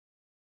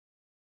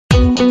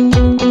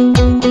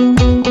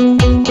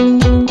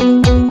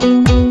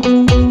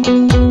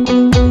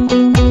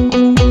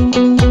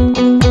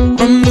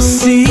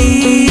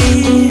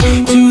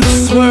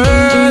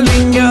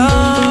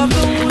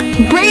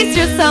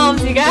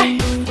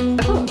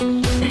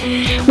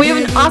We have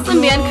an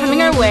awesome band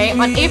coming our way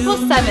on April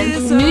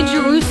 7th, New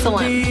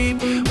Jerusalem.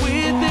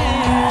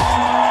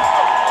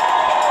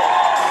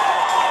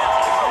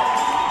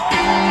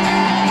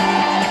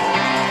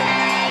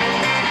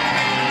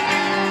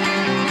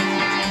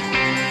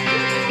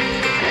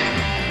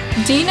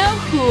 Do you know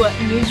who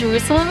New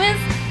Jerusalem is?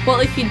 Well,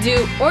 if you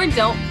do or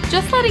don't,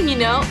 just letting you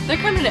know, they're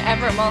coming to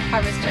Everett Mall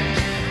Harvest Church.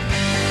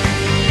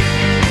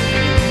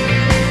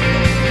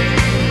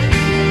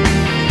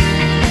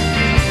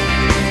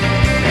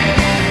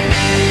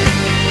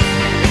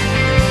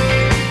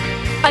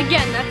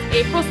 Again, that's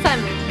April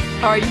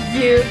 7th. Are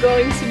you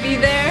going to be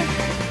there?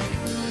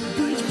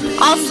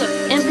 Also,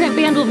 Imprint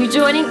Band will be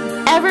joining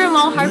Everett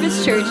Mall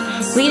Harvest Church,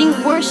 leading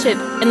worship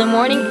in the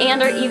morning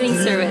and our evening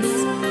service.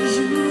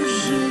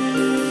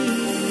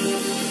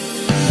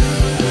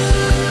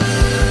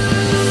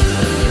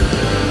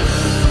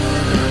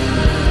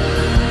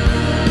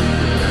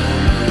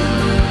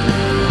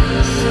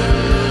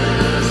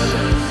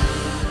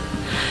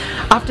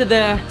 After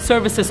the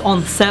services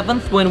on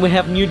 7th, when we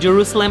have New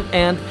Jerusalem,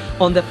 and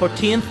on the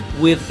 14th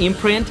with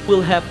Imprint,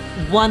 we'll have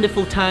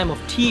wonderful time of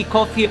tea,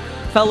 coffee,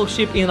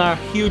 fellowship in our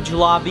huge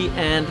lobby,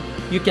 and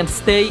you can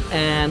stay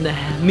and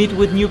meet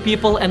with new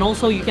people, and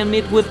also you can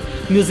meet with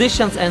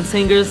musicians and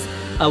singers,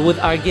 with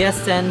our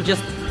guests, and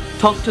just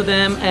talk to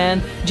them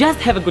and just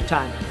have a good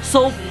time.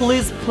 So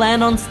please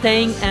plan on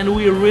staying, and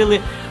we're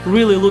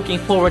really looking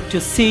forward to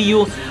see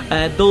you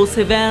at those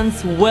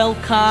events.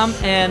 Welcome,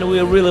 and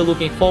we're really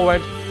looking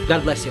forward.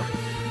 God bless you.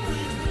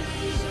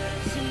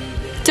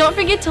 Don't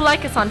forget to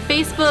like us on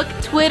Facebook,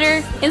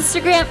 Twitter,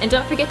 Instagram, and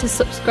don't forget to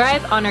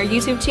subscribe on our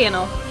YouTube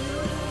channel.